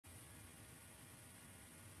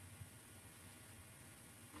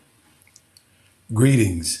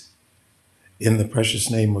Greetings in the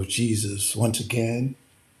precious name of Jesus. Once again,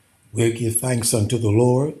 we give thanks unto the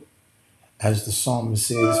Lord, as the psalmist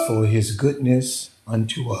says, for his goodness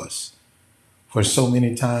unto us. For so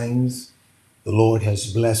many times, the Lord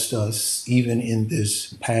has blessed us, even in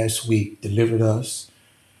this past week, delivered us,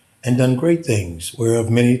 and done great things, whereof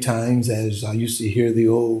many times, as I used to hear the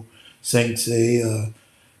old saints say,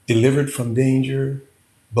 delivered from danger,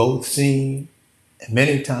 both seen, and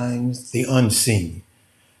many times the unseen.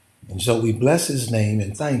 And so we bless his name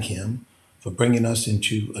and thank him for bringing us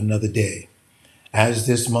into another day. As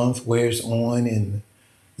this month wears on and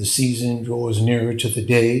the season draws nearer to the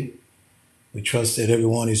day, we trust that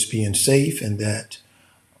everyone is being safe and that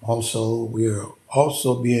also we're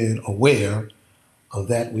also being aware of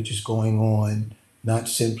that which is going on, not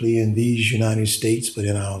simply in these United States, but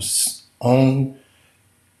in our own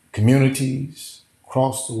communities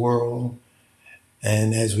across the world.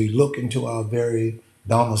 And as we look into our very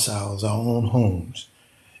domiciles, our own homes,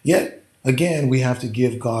 yet again, we have to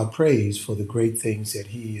give God praise for the great things that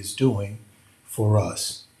he is doing for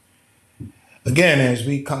us. Again, as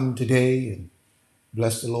we come today and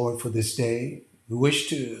bless the Lord for this day, we wish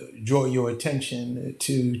to draw your attention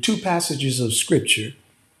to two passages of scripture.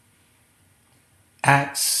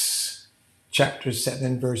 Acts chapter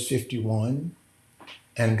 7, verse 51,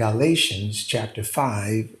 and Galatians chapter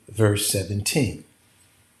 5, verse 17.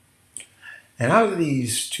 And out of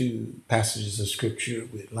these two passages of scripture,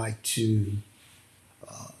 we'd like to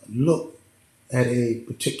look at a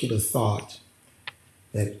particular thought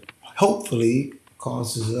that hopefully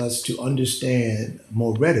causes us to understand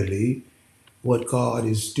more readily what God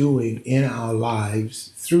is doing in our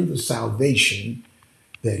lives through the salvation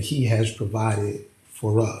that he has provided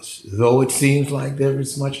for us. Though it seems like there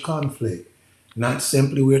is much conflict, not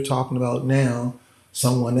simply we're talking about now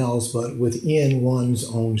someone else, but within one's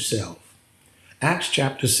own self. Acts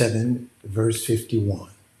chapter 7, verse 51.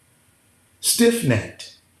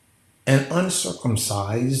 Stiff-necked and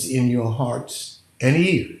uncircumcised in your hearts and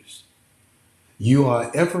ears, you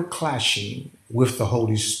are ever clashing with the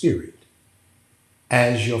Holy Spirit,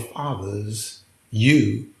 as your fathers,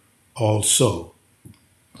 you also.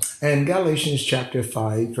 And Galatians chapter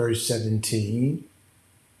 5, verse 17.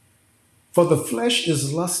 For the flesh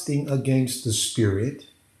is lusting against the spirit,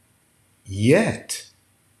 yet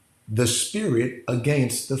the spirit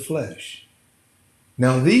against the flesh.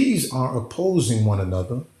 Now these are opposing one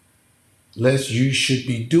another, lest you should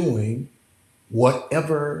be doing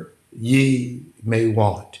whatever ye may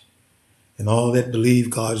want. And all that believe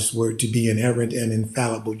God's word to be inerrant and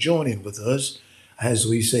infallible, join in with us as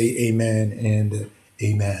we say amen and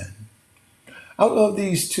amen. Out of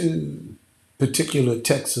these two particular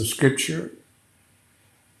texts of scripture,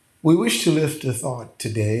 we wish to lift a thought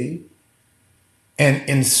today: an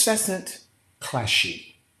incessant clashing.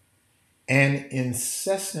 An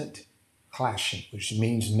incessant clashing, which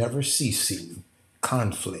means never ceasing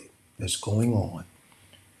conflict that's going on.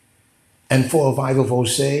 And for a vital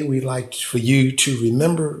voce, we'd like for you to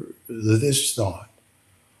remember this thought: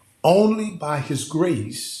 only by his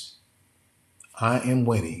grace I am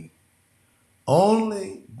winning.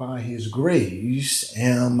 Only by his grace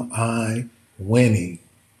am I winning.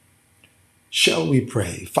 Shall we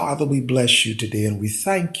pray? Father, we bless you today and we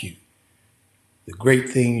thank you the great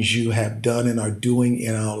things you have done and are doing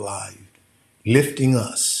in our life, lifting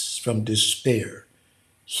us from despair,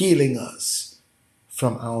 healing us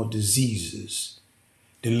from our diseases,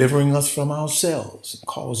 delivering us from ourselves, and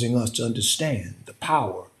causing us to understand the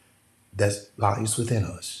power that lies within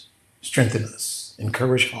us. Strengthen us,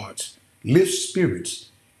 encourage hearts, lift spirits,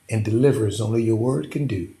 and deliver as only your word can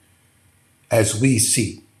do, as we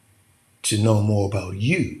seek to know more about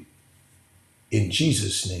you. In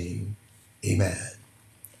Jesus' name, amen.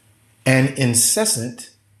 An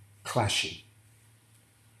incessant clashing.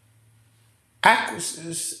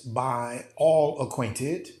 Acquiescence by all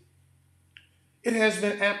acquainted, it has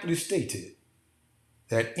been amply stated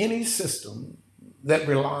that any system that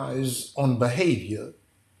relies on behavior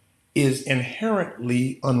is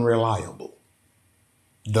inherently unreliable.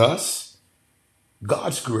 Thus,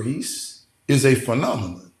 God's grace is a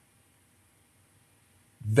phenomenon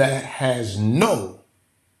that has no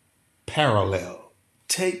parallel.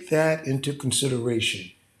 Take that into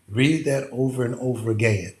consideration. Read that over and over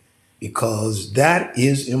again, because that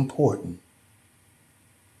is important.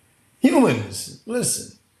 Humans,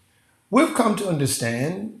 listen, we've come to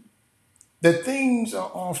understand that things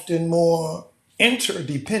are often more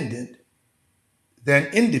interdependent than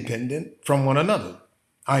independent from one another.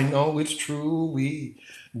 I know it's true. We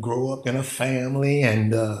grow up in a family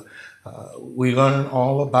and we learn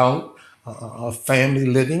all about family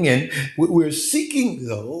living, and we're seeking,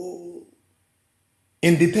 though,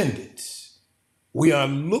 independence. We are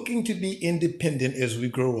looking to be independent as we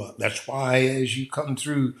grow up. That's why, as you come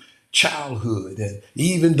through childhood, and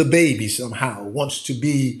even the baby somehow wants to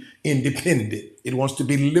be independent, it wants to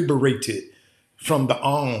be liberated from the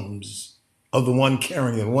arms of the one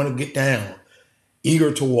carrying it, want to get down,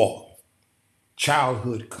 eager to walk.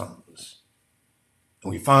 Childhood comes,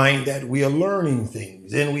 and we find that we are learning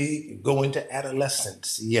things. Then we go into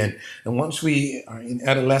adolescence. And once we are in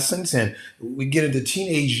adolescence and we get into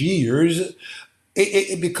teenage years,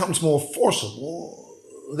 it becomes more forcible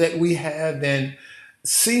that we have and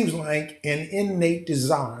seems like an innate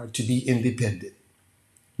desire to be independent.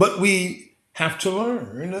 But we have to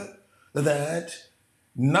learn that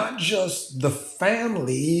not just the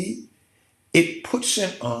family, it puts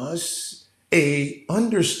in us a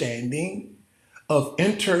understanding of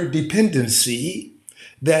interdependency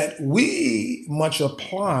that we must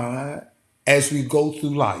apply as we go through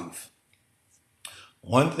life.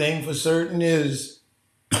 One thing for certain is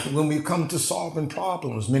when we come to solving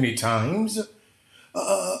problems, many times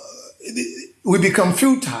we become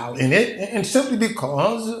futile in it, and simply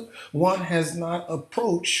because one has not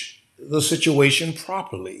approached the situation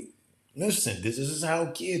properly. Listen, this is how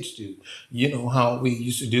kids do. You know how we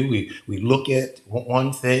used to do. We look at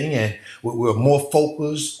one thing and we're more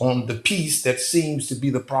focused on the piece that seems to be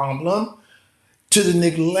the problem to the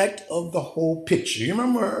neglect of the whole picture. You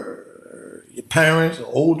remember your parents or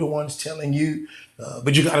older ones telling you,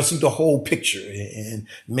 but you got to see the whole picture. And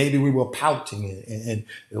maybe we were pouting and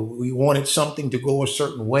we wanted something to go a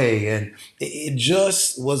certain way. And it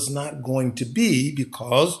just was not going to be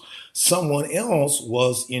because someone else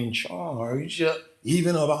was in charge,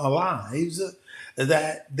 even of our lives,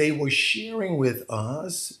 that they were sharing with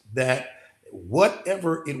us that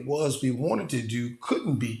whatever it was we wanted to do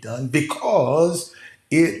couldn't be done because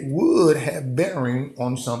it would have bearing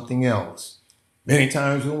on something else. Many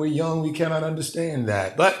times when we're young, we cannot understand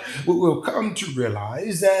that. But we will come to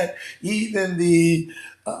realize that even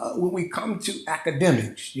when we come to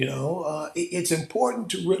academics, it's important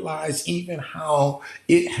to realize even how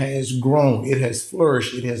it has grown, it has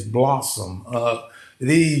flourished, it has blossomed.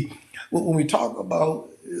 When we talk about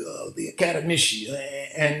the academician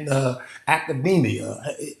and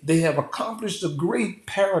academia, they have accomplished a great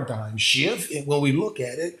paradigm shift. And when we look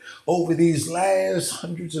at it over these last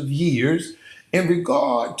hundreds of years, in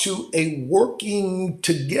regard to a working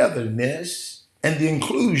togetherness and the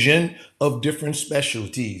inclusion of different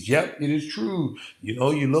specialties. Yep, it is true.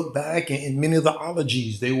 You look back in many of the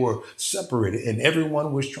ologies, they were separated and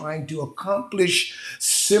everyone was trying to accomplish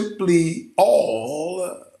simply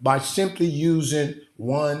all by simply using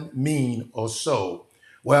one mean or so.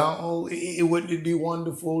 Well, wouldn't it be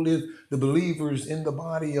wonderful if the believers in the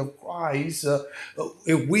body of Christ,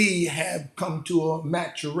 if we have come to a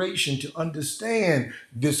maturation to understand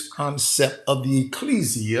this concept of the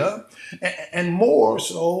ecclesia, and more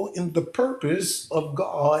so in the purpose of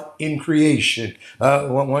God in creation.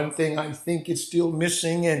 One thing I think is still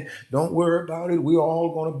missing, and don't worry about it, we're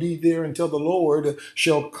all going to be there until the Lord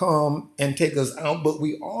shall come and take us out, but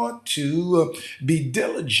we ought to be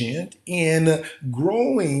diligent in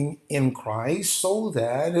growing in Christ so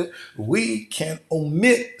that we can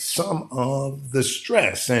omit some of the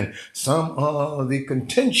stress and some of the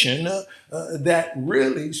contention that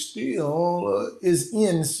really still is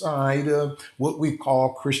inside what we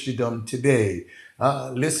call Christendom today.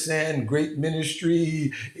 Listen, great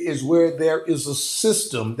ministry is where there is a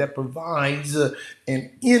system that provides an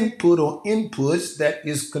input or inputs that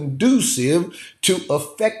is conducive to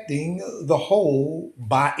affecting the whole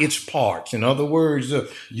by its parts. In other words,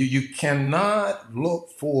 you cannot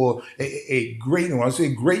look for a great, when I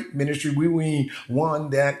say great ministry, we mean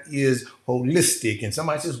one that is holistic. And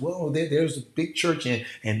somebody says, well, there's a big church and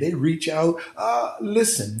they reach out.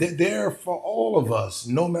 Listen, they're there for all of us,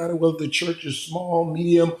 no matter whether the church is small,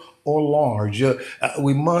 medium, or large.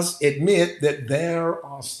 We must admit that there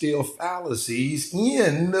are still fallacies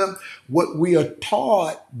in what we are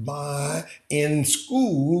taught by in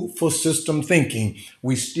school for system thinking.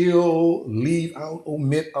 We still leave out,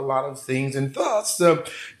 omit a lot of things, and thus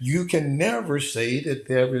you can never say that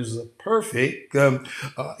there is a perfect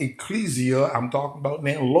ecclesia, I'm talking about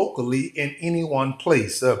now locally, in any one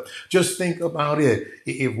place. Just think about it.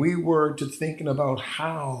 If we were to thinking about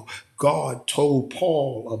how God told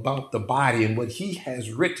Paul about the body and what he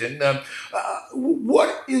has written,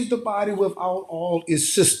 what is the body without all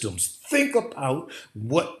its systems? Think about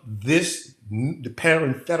what the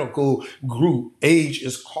parenthetical group age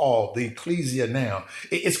is called, the ecclesia now.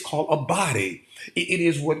 It's called a body. It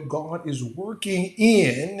is what God is working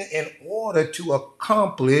in order to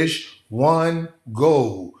accomplish one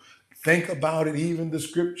goal. Think about it, even the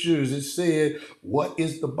scriptures, it said, what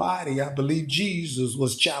is the body? I believe Jesus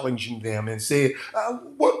was challenging them and said,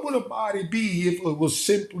 what would a body be if it was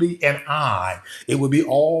simply an eye? It would be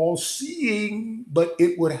all seeing, but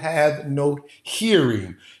it would have no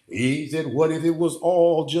hearing. He said, what if it was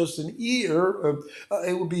all just an ear?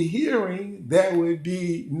 It would be hearing. There would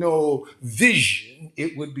be no vision.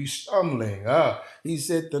 It would be stumbling. He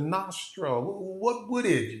said, the nostril. What would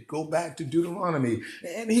it? Go back to Deuteronomy.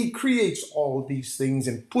 And he creates all these things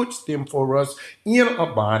and puts them for us in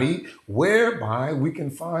a body whereby we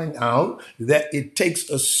can find out that it takes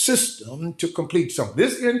a system to complete something.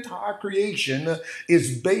 This entire creation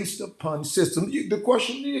is based upon systems. The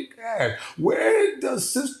question you ask, where does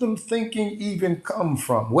system thinking even come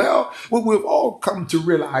from? Well, we've all come to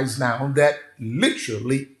realize now that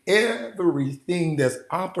literally everything that's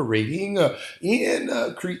operating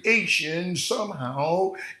in creation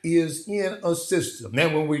somehow is in a system.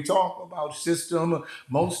 Now, when we talk about system,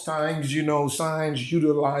 most times, science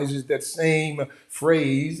utilizes that same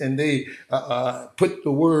phrase and they put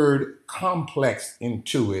the word complex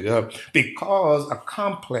into it because a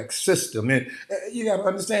complex system, and you got to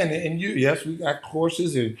understand it. And yes, we got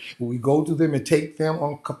courses and we go to them and take them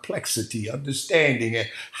on complexity, understanding and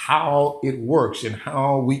how it works and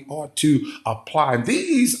how we ought to apply.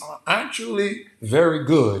 These are actually very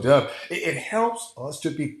good. It helps us to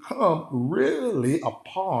become really a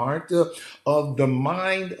part of the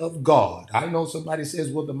mind of God. I know somebody says,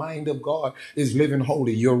 well, the mind of God is living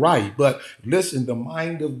holy. You're right. But listen, the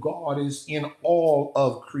mind of God is in all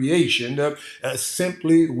of creation.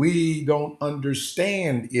 Simply, we don't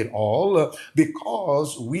understand it all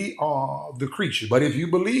because we are the creature. But if you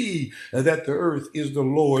believe that the earth is the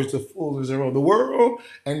Lord's, the fullness of the world,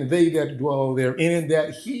 and they that dwell therein, and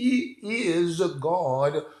that he is a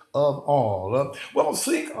God of all. Well,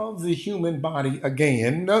 think of the human body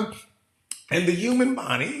again. And the human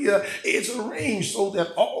body is arranged so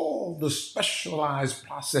that all the specialized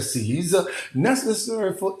processes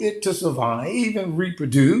necessary for it to survive and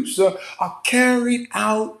reproduce are carried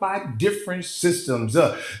out by different systems.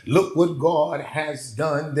 Look what God has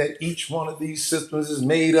done, that each one of these systems is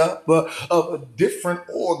made up of different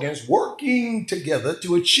organs working together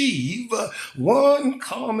to achieve one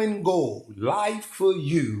common goal, life for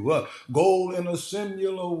you. Goal in a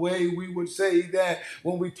similar way, we would say that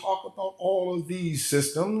when we talk about all of these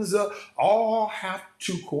systems, all have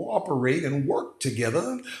to cooperate and work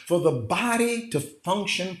together for the body to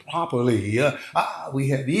function properly. We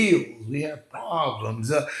have ills, we have problems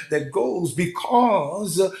that goes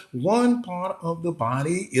because one part of the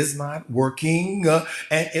body is not working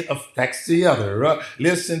and it affects the other.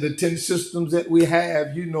 Listen, the 10 systems that we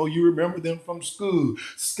have, you remember them from school: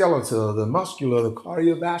 skeletal, the muscular, the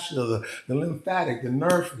cardiovascular, the lymphatic, the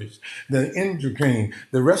nervous, the endocrine,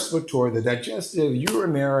 the respiratory, the digestive,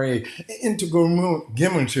 urinary,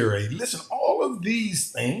 integumentary. Listen, all of these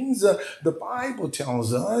things, the Bible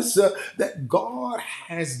tells us that God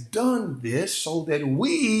has done this so that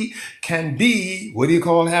we can be, what do you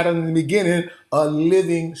call that in the beginning? A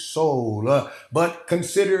living soul, but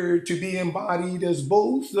considered to be embodied as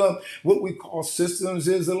both what we call systems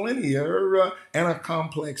is a linear and a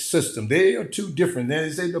complex system. They are two different. They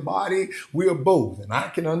say the body, we are both. And I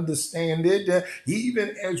can understand it.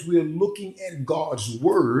 Even as we're looking at God's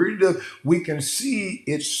word, we can see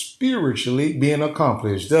it spiritually being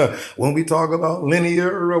accomplished. When we talk about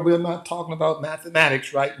linear, we're not talking about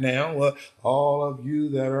mathematics right now. All of you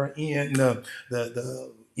that are in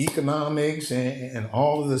the economics and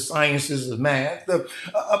all of the sciences of math,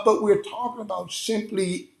 but we're talking about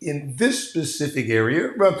simply in this specific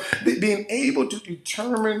area, being able to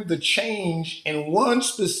determine the change in one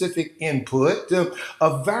specific input,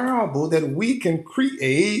 a variable that we can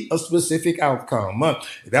create a specific outcome.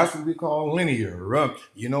 That's what we call linear.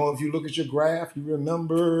 If you look at your graph, you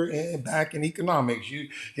remember back in economics, you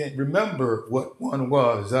can remember what one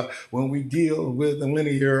was when we deal with the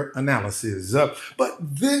linear analysis. But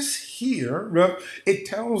this here, it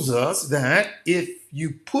tells us that if you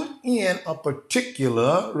put in a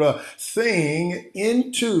particular thing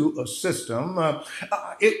into a system,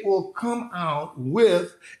 it will come out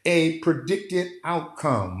with a predicted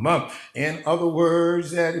outcome. In other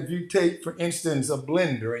words, that if you take, for instance, a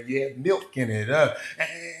blender and you have milk in it,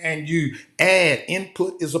 and you add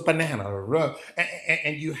input is a banana,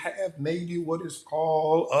 and you have maybe what is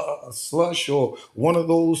called a slush or one of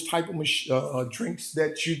those type of drinks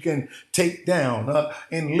that you can take down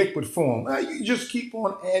in liquid form. You just keep keep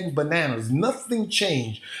on adding bananas. Nothing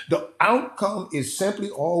changed. The outcome is simply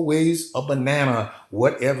always a banana,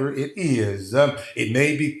 whatever it is. It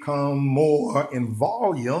may become more in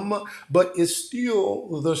volume, but it's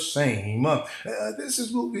still the same. This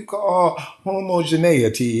is what we call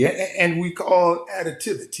homogeneity and we call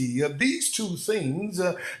additivity. These two things,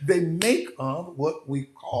 they make up what we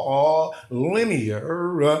call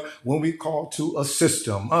linear when we call to a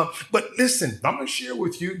system. But listen, I'm going to share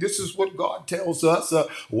with you, this is what God tells us,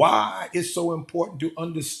 why it's so important to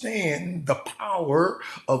understand the power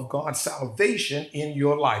of God's salvation in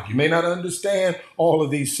your life. You may not understand all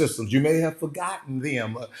of these systems. You may have forgotten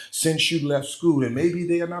them since you left school, and maybe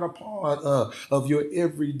they are not a part of your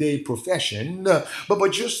everyday profession.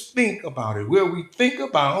 But just think about it. Where we think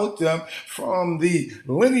about from the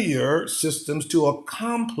linear systems to a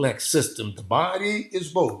complex system, the body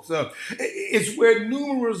is both. It's where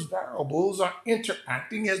numerous variables are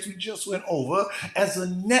interacting, as we just went over, as a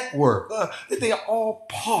network. They are all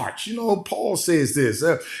parts. You know, Paul says this.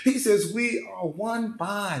 He says, we are one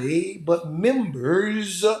body, but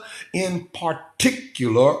members in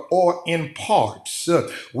particular or in parts.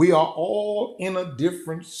 We are all in a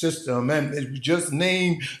different system. And as we just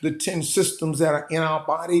named the 10 systems that are in our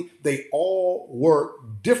body, they all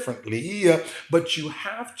work differently, but you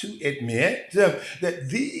have to admit that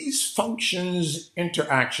these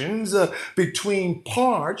interactions between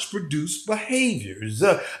parts produce behaviors.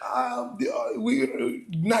 We're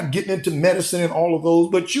not getting into medicine and all of those,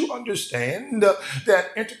 but you understand that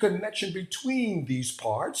interconnection between these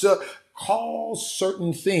parts cause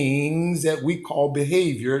certain things that we call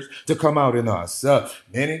behaviors to come out in us.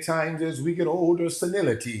 Many times as we get older,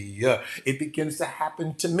 senility, it begins to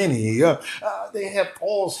happen to many. They have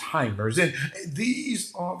Alzheimer's, and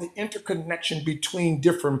these are the interconnection between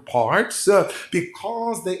different parts.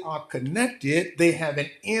 Because they are connected, they have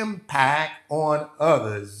an impact on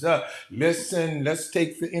others. Listen, let's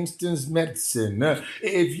take for instance medicine.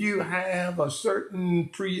 If you have a certain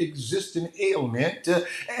pre-existing ailment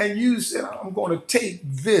and you said, I'm going to take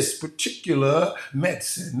this particular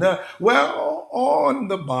medicine. Well, on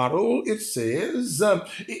the bottle, it says,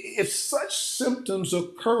 if such symptoms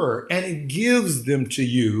occur and it gives them to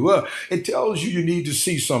you, it tells you need to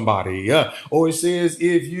see somebody. Or it says,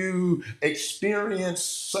 if you experience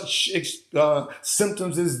such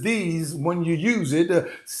symptoms as these when you use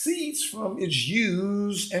it, cease from its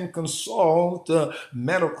use and consult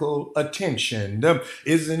medical attention.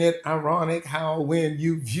 Isn't it ironic how when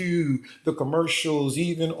you view the commercials,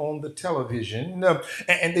 even on the television,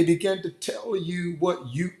 and they begin to tell you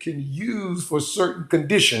what you can use for certain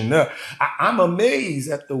condition. I'm amazed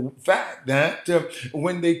at the fact that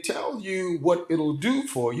when they tell you what it'll do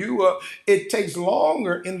for you, it takes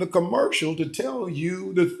longer in the commercial to tell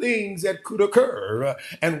you the things that could occur.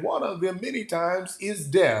 And one of them many times is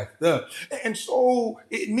death. And so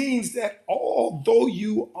it means that although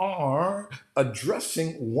you are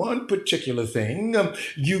addressing one particular thing,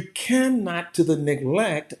 you cannot to the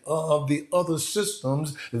neglect of the other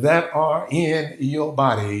systems that are in your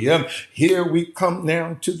body. Here we come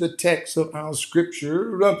now to the text of our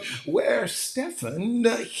scripture where Stephen,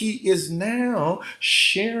 he is now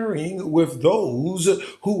sharing with those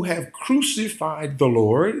who have crucified the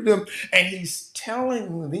Lord, and he's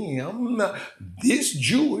telling them, this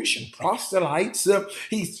Jewish and proselytes,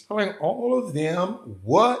 he's telling all of them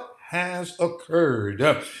what has occurred.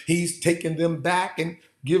 He's taken them back and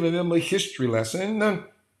given them a history lesson.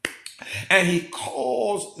 And he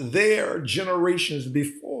calls their generations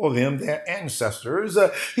before them, their ancestors.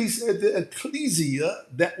 He said the ecclesia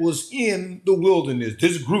that was in the wilderness,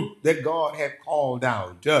 this group that God had called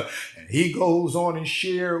out. And he goes on and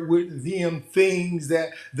share with them things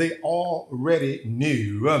that they already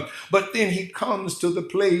knew. But then he comes to the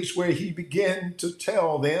place where he began to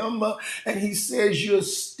tell them, and he says, you're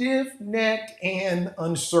stiff-necked and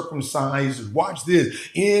uncircumcised. Watch this,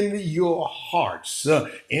 in your hearts.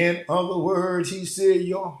 In other words, he said,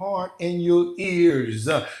 your heart and your ears,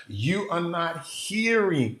 you are not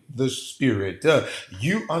hearing the Spirit.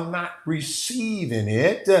 You are not receiving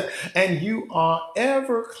it. And you are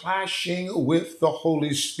ever clashing with the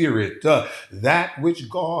Holy Spirit. That which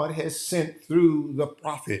God has sent through the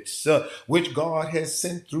prophets, which God has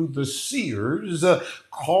sent through the seers,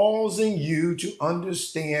 causing you to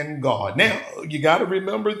understand God. Now, you got to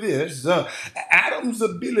remember this. Adam Adam's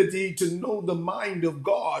ability to know the mind of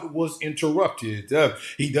God was interrupted.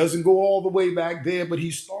 He doesn't go all the way back there, but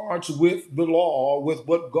he starts with the law, with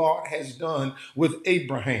what God has done with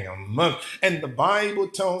Abraham. And the Bible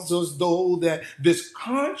tells us, though, that this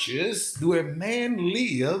conscience where man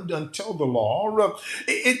lived until the law,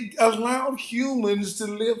 it allowed humans to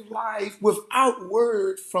live life without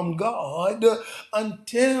word from God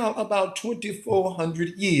until about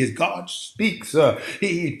 2,400 years. God speaks.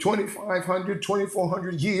 He 2,500,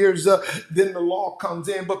 2,400 years, then the law comes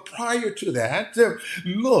in. But prior to that,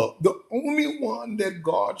 look, the only one that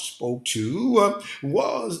God spoke to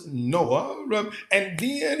was Noah, and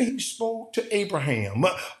then he spoke to Abraham.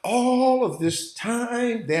 All of this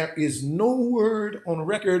time, there is no word on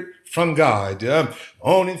record from God.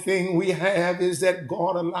 Only thing we have is that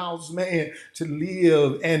God allows man to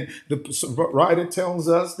live, and the writer tells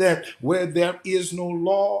us that where there is no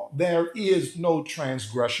law, there is no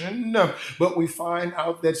transgression. But we find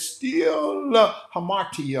out that still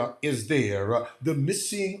hamartia is there, the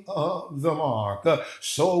missing of the mark.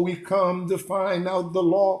 So we come to find out the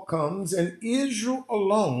law comes, and Israel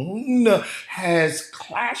alone has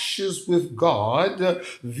clashes with God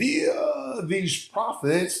via these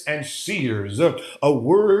prophets and seers, a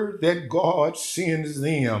word that God sends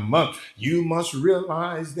them. You must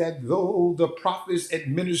realize that though the prophets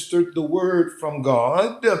administered the word from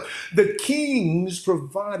God, the kings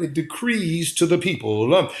provided decrees to the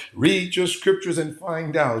people. Read your scriptures and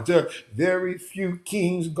find out very few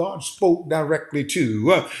kings God spoke directly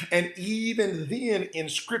to. And even then in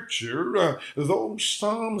scripture, though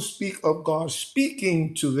some speak of God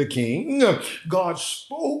speaking to the king, God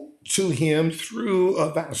spoke to him through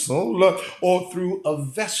a vessel or through a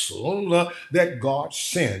vessel that God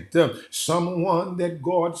sent. Someone that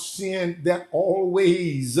God sent that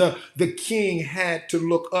always the king had to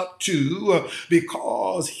look up to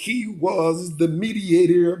because he was the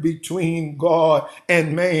mediator between God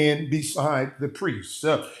and man beside the priest.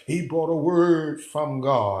 He brought a word from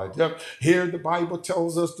God. Here the Bible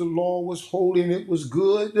tells us the law was holy and it was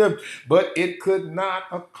good, but it could not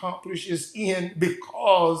accomplish its end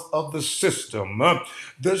because of the system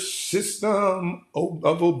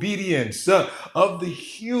of obedience of the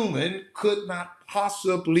human could not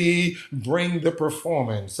possibly bring the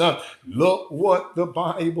performance. Look what the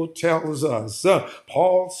Bible tells us.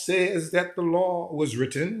 Paul says that the law was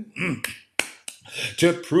written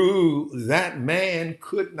to prove that man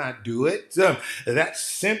could not do it. That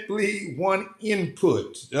simply one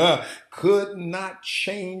input could not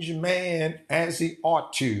change man as he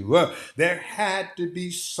ought to. There had to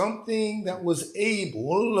be something that was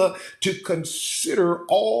able to consider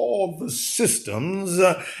all the systems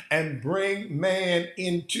and bring man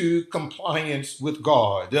into compliance with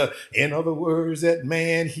God. In other words, that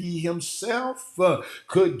man, he himself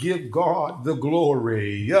could give God the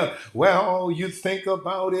glory. Well, you think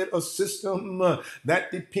about it, a system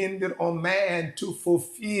that depended on man to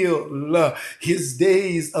fulfill his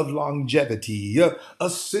days of longevity, a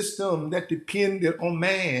system that depended on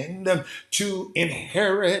man to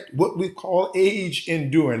inherit what we call age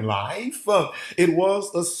enduring life. It was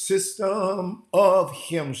a system of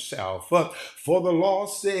himself. For the law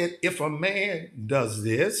said, if a man does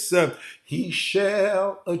this, he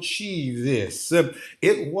shall achieve this.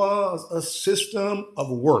 It was a system of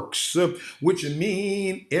works, which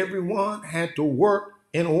mean everyone had to work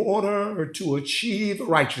in order to achieve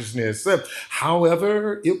righteousness.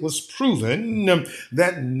 However, it was proven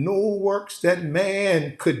that no works that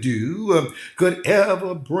man could do could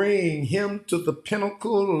ever bring him to the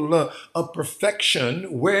pinnacle of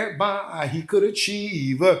perfection whereby he could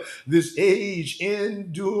achieve this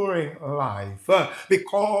age-enduring life.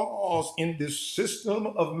 Because in this system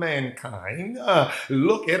of mankind,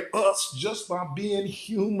 look at us just by being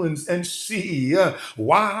humans and see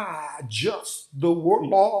why just the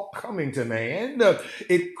law coming to man,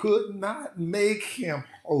 it could not make him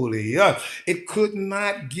holy. It could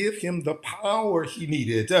not give him the power he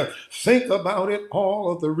needed. Think about it,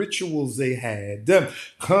 all of the rituals they had,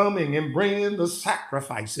 coming and bringing the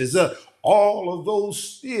sacrifices, all of those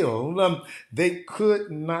still, they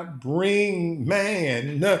could not bring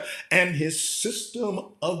man and his system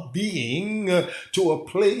of being to a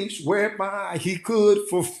place whereby he could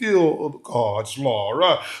fulfill God's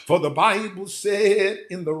law. For the Bible said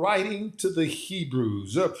in the writing to the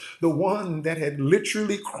Hebrews, the one that had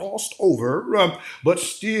literally crossed over, but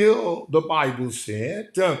still the Bible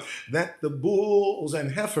said that the bulls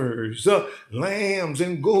and heifers, lambs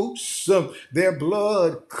and goats, their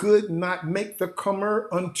blood could not make the comer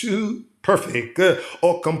unto perfect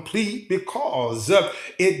or complete because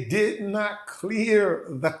it did not clear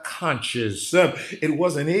the conscience. It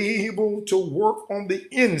wasn't able to work on the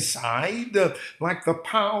inside like the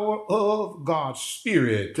power of God's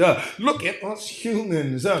Spirit. Look at us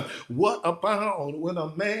humans. What about when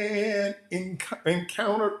a man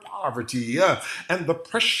encountered poverty and the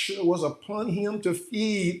pressure was upon him to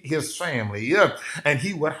feed his family and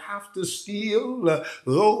he would have to steal,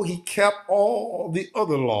 though he kept all the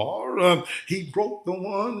other law. He broke the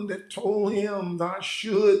one that told him thou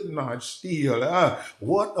should not steal.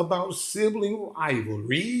 What about sibling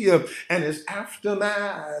rivalry and its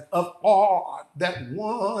aftermath of all that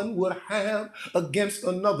one would have against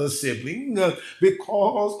another sibling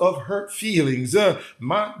because of hurt feelings?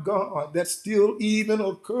 My God, that still even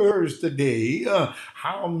occurs today.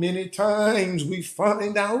 How many times we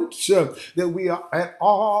find out that we are at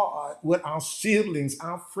odds with our siblings,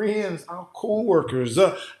 our friends, our co-workers,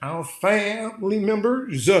 our family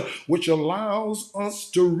members, which allows us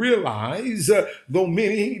to realize, though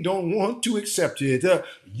many don't want to accept it,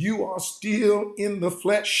 you are still in the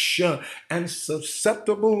flesh and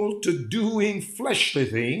susceptible to doing fleshly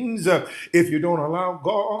things if you don't allow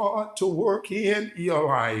God to work in your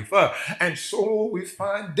life. And so we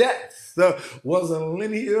find death was a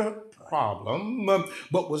linear problem,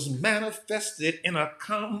 but was manifested in a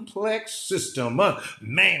complex system,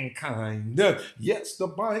 mankind. Yes, the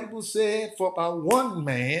Bible said for by one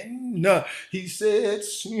man, he said,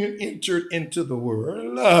 sin entered into the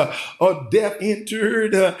world, or death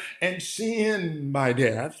entered, and sin by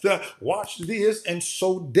death. Watch this, and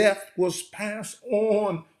so death was passed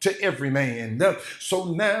on to every man.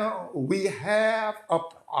 So now we have a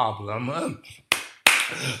problem.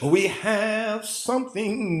 We have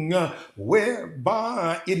something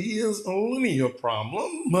whereby it is a linear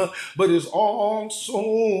problem, but it's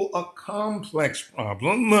also a complex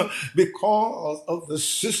problem because of the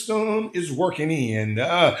system is working in.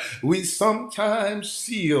 We sometimes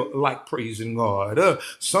feel like praising God.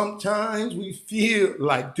 Sometimes we feel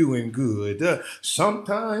like doing good.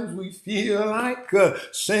 Sometimes we feel like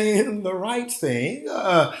saying the right thing,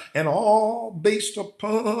 and all based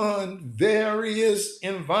upon various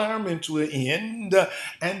environments we're in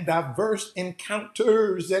and diverse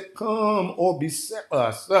encounters that come or beset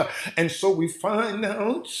us. And so we find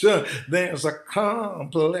out there's a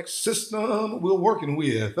complex system we're working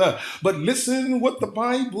with. But listen what the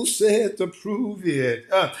Bible said to prove it.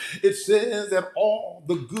 It says that all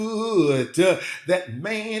the good that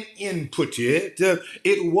man inputted,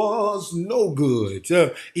 it was no good.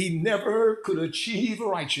 He never could achieve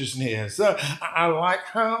righteousness. I like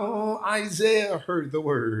how Isaiah heard the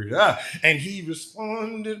word and he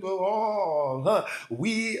responded with all,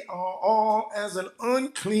 we are all as an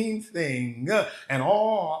unclean thing, and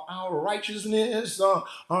all our righteousness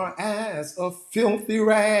are as a filthy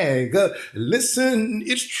rag. Listen,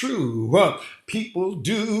 it's true. People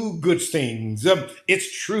do good things. It's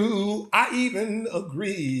true. I even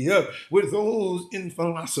agree with those in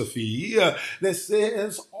philosophy that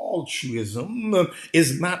says altruism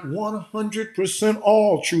is not 100%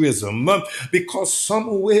 altruism because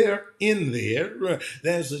somewhere in there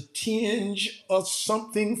there's a tinge of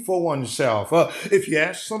something for oneself. If you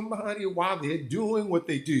ask somebody why they're doing what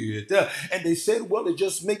they did and they said, well, it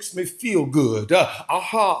just makes me feel good.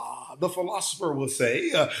 The philosopher will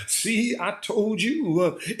say, see, I told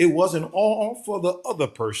you it wasn't all for the other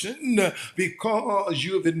person because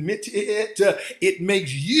you have admitted it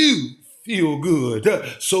makes you feel good.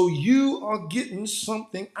 So you are getting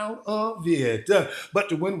something out of it.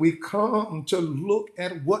 But when we come to look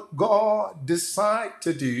at what God decided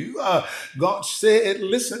to do, God said,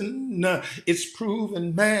 listen, it's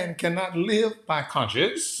proven man cannot live by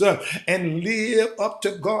conscience and live up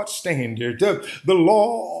to God's standard. The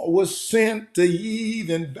law was sent to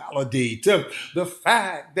even validate the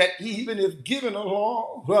fact that even if given a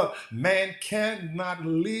law, man cannot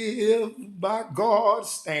live by God's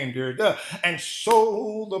standard. And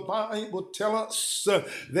so the Bible tells us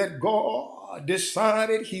that God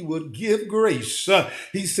decided he would give grace.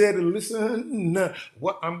 He said, listen,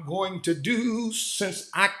 what I'm going to do, since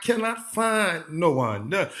I cannot find no one,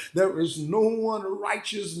 there is no one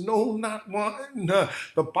righteous, no, not one.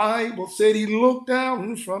 The Bible said he looked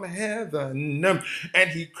down from heaven and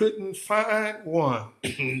he couldn't find one.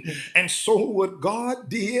 And so what God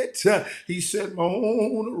did, he said, my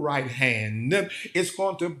own right hand is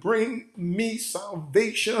going to bring me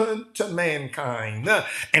salvation to mankind.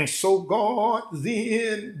 And so God God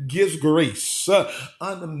then gives grace,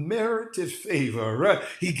 unmerited favor.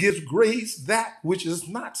 He gives grace that which is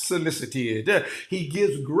not solicited. He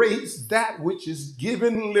gives grace that which is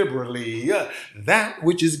given liberally, that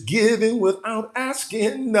which is given without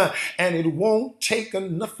asking, and it won't take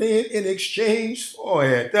nothing in exchange for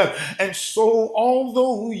it. And so,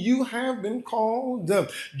 although you have been called,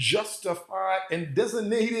 justified, and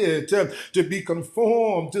designated to be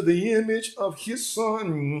conformed to the image of his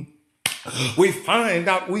Son, we find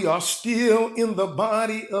out we are still in the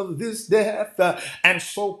body of this death. And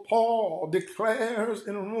so Paul declares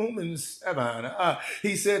in Romans 7,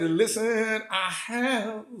 he said, listen, I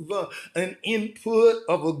have an input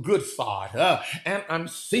of a good thought, and I'm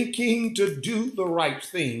thinking to do the right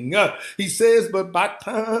thing. He says, but by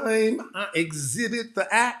time I exhibit the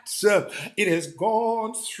acts, it has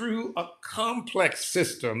gone through a complex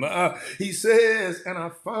system. He says, and I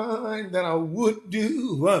find that I would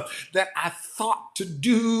do that I thought to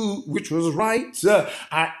do, which was right,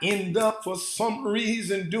 I end up for some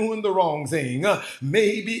reason doing the wrong thing.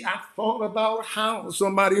 Maybe I thought about how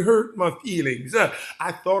somebody hurt my feelings.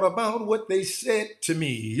 I thought about what they said to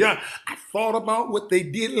me. I thought about what they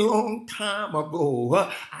did a long time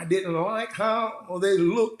ago. I didn't like how they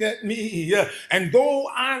looked at me. And though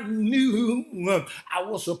I knew I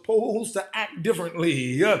was supposed to act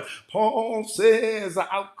differently, Paul says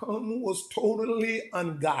the outcome was totally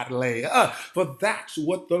ungodly. For that's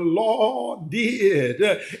what the law did.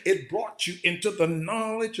 It brought you into the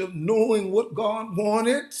knowledge of knowing what God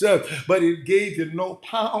wanted, but it gave you no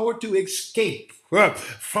power to escape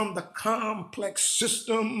from the complex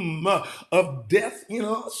system of death in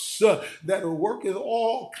us that worketh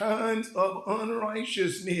all kinds of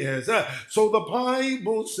unrighteousness. So the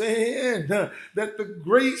Bible said that the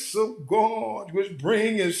grace of God which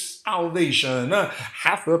bringeth salvation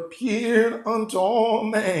hath appeared unto all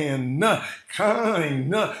mankind.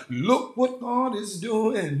 Look what God is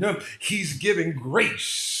doing. He's giving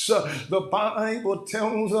grace. The Bible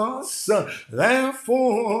tells us,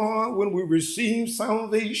 therefore, when we receive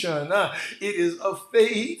salvation, it is of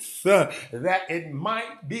faith that it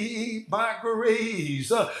might be by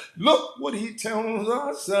grace. Look what he tells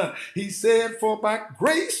us. He said, for by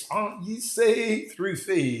grace are ye saved through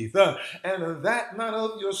faith, and that not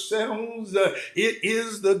of yourselves, it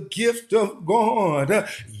is the gift of God.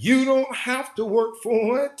 You don't have to work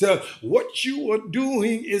for it. What you are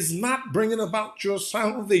doing is not bringing about your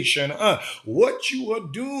salvation. What you are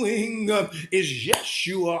doing is, yes,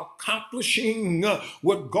 you are accomplishing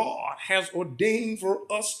what God has ordained for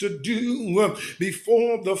us to do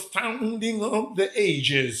before the founding of the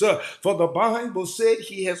ages. For the Bible said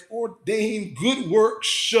he has ordained good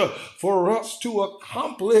works for us to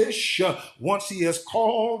accomplish once he has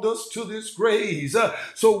called us to this grace.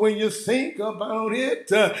 So when you think about it,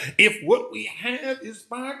 if what we have is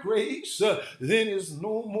by grace, then it's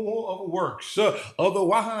no more of works.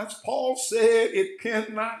 Otherwise, Paul said it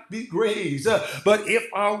cannot be grace. But if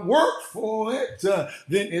I work for it, then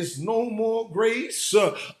it's no more grace.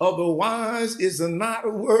 Otherwise, it's not a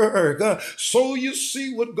work. So you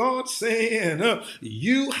see what God's saying.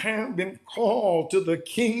 You have been called to the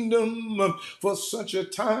kingdom for such a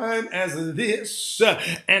time as this,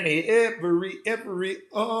 and every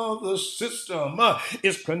other system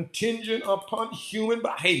is contingent upon human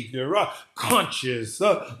behavior, conscious,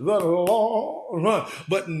 the law,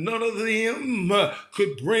 but none of them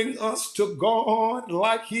could bring us to God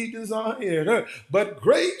like he desired. But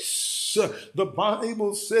grace, the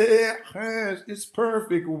Bible said, has its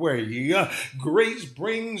perfect way. Grace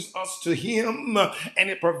brings us to him, and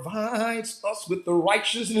it provides us with the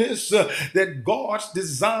righteousness that God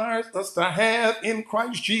desires us to have in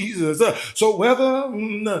Christ Jesus. So whether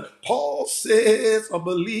Paul says a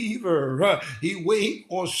believer, he wake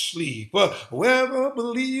or sleep, whether a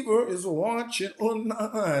believer is watching or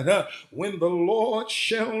not, when the Lord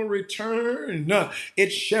shall return, it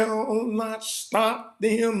shall not stop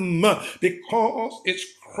them, because it's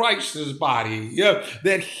Christ's body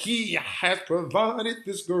that he has provided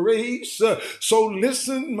this grace. So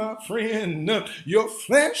listen, my friend, your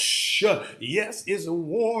flesh, yes, is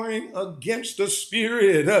warring against the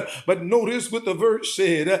spirit, but notice what the verse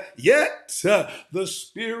said, yet the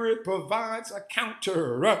spirit provides a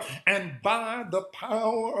counter, and by the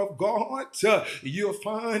power of God, you'll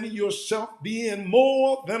find yourself being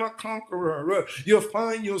more than a conqueror. You'll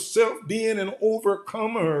find yourself being an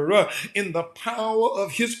overcomer in the power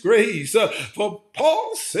of his grace. For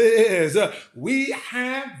Paul says, we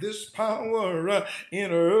have this power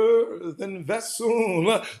in earthen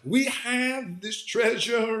vessel. We have this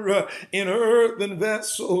treasure in earthen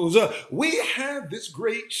vessels. We have this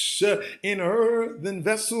grace in earthen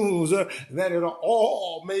vessels, that it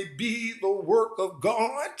all may be the work of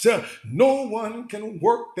God. No one can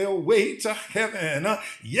work their way to heaven.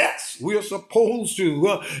 Yes, we're supposed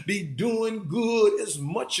to be doing good as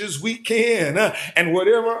much as we can, and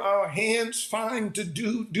whatever our hands find to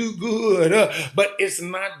do good. But it's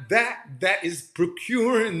not that is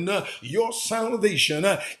procuring your salvation.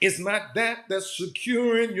 It's not that that's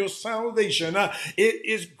securing your salvation. It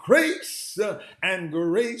is grace and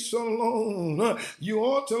grace alone. You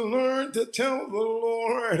ought to learn to tell the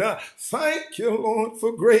Lord, thank you, Lord,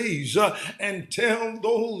 for grace, and tell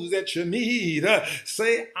those that you need,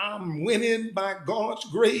 say, I'm winning by God's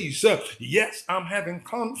grace. Yes, I'm having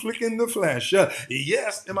conflict in the flesh.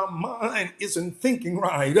 Yes, and my mind isn't thinking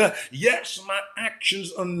right. Yes, my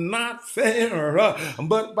actions are not fair,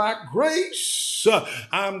 but by grace,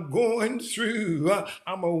 I'm going through.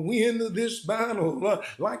 I'm a win this battle.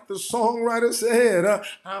 Like the songwriter said,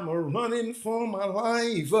 I'm a running for my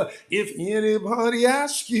life. If anybody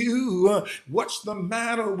asks you, what's the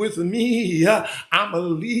matter with me?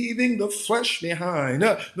 I'm leaving the flesh behind.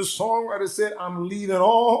 The songwriter said, I'm leaving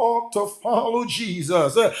all to follow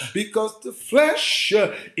Jesus, because the flesh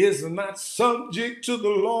is not subject to the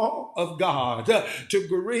law of God. To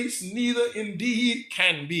grace neither indeed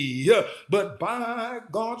can be, but by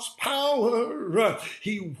God's power,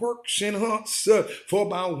 he works in us. For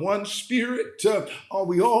by one Spirit are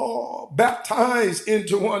we all baptized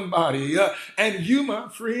into one body. And you, my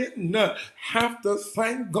friend, have to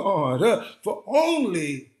thank God for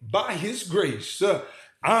only by his grace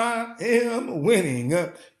I am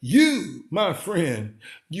winning. You, my friend,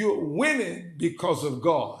 you're winning because of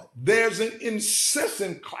God. There's an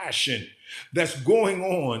incessant clashing that's going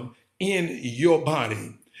on in your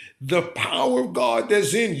body. The power of God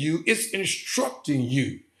that's in you is instructing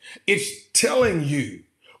you. It's telling you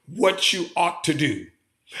what you ought to do.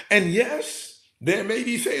 And yes, there may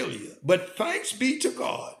be failure, but thanks be to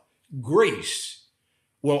God, grace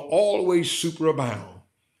will always superabound.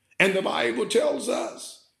 And the Bible tells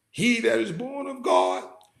us, he that is born of God,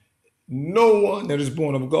 no one that is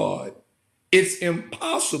born of God, it's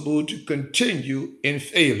impossible to continue in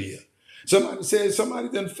failure. Somebody says somebody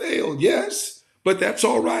done failed. Yes, but that's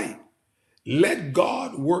all right. Let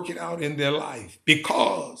God work it out in their life,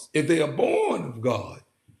 because if they are born of God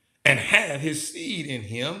and have his seed in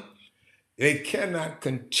him, they cannot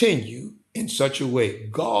continue in such a way.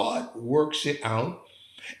 God works it out,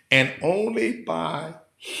 and only by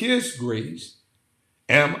his grace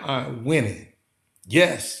am I winning.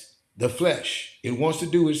 Yes, the flesh, it wants to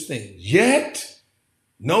do its thing. Yet,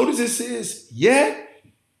 notice it says, yet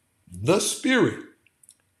the Spirit,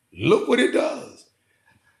 look what it does.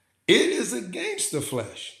 It is against the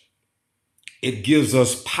flesh. It gives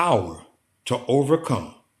us power to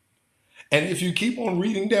overcome. And if you keep on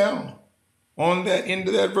reading down on that end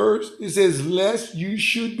of that verse, it says, lest you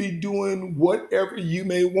should be doing whatever you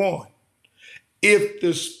may want. If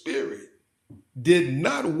the Spirit did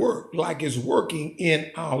not work like it's working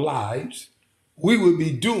in our lives, we would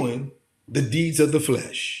be doing the deeds of the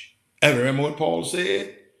flesh. And remember what Paul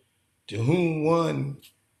said? To whom one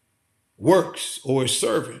works or is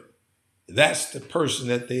servant, that's the person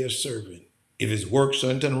that they are serving. If it's works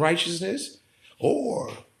unto unrighteousness,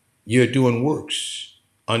 or you're doing works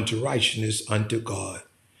unto righteousness unto God.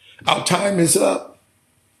 Our time is up.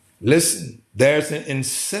 Listen, there's an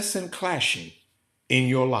incessant clashing in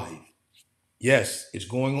your life. Yes, it's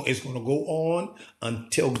going on. It's going to go on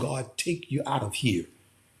until God take you out of here.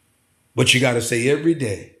 But you got to say every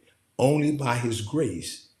day, only by his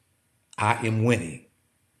grace, I am winning,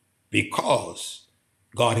 because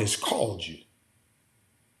God has called you,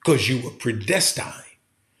 because you were predestined.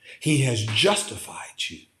 He has justified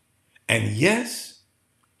you. And yes,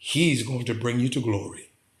 he's going to bring you to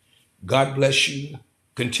glory. God bless you.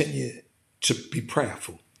 Continue to be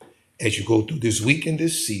prayerful as you go through this week and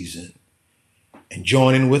this season. And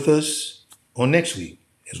join in with us on next week,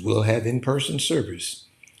 as we'll have in-person service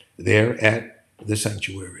there at the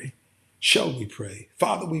sanctuary. Shall we pray?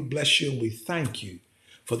 Father, we bless you and we thank you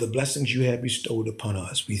for the blessings you have bestowed upon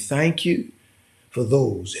us. We thank you for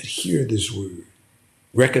those that hear this word,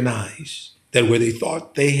 recognize that where they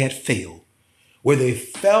thought they had failed, where they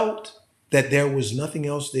felt that there was nothing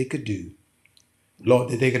else they could do, Lord,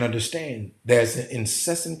 that they can understand there's an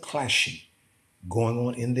incessant clashing going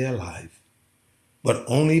on in their life. But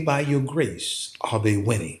only by your grace are they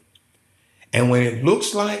winning. And when it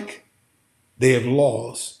looks like they have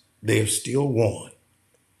lost, they have still won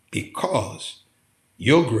because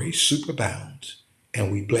your grace superabounds,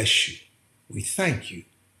 and we bless you. We thank you.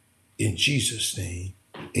 In Jesus' name,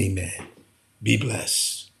 amen. Be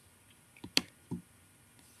blessed.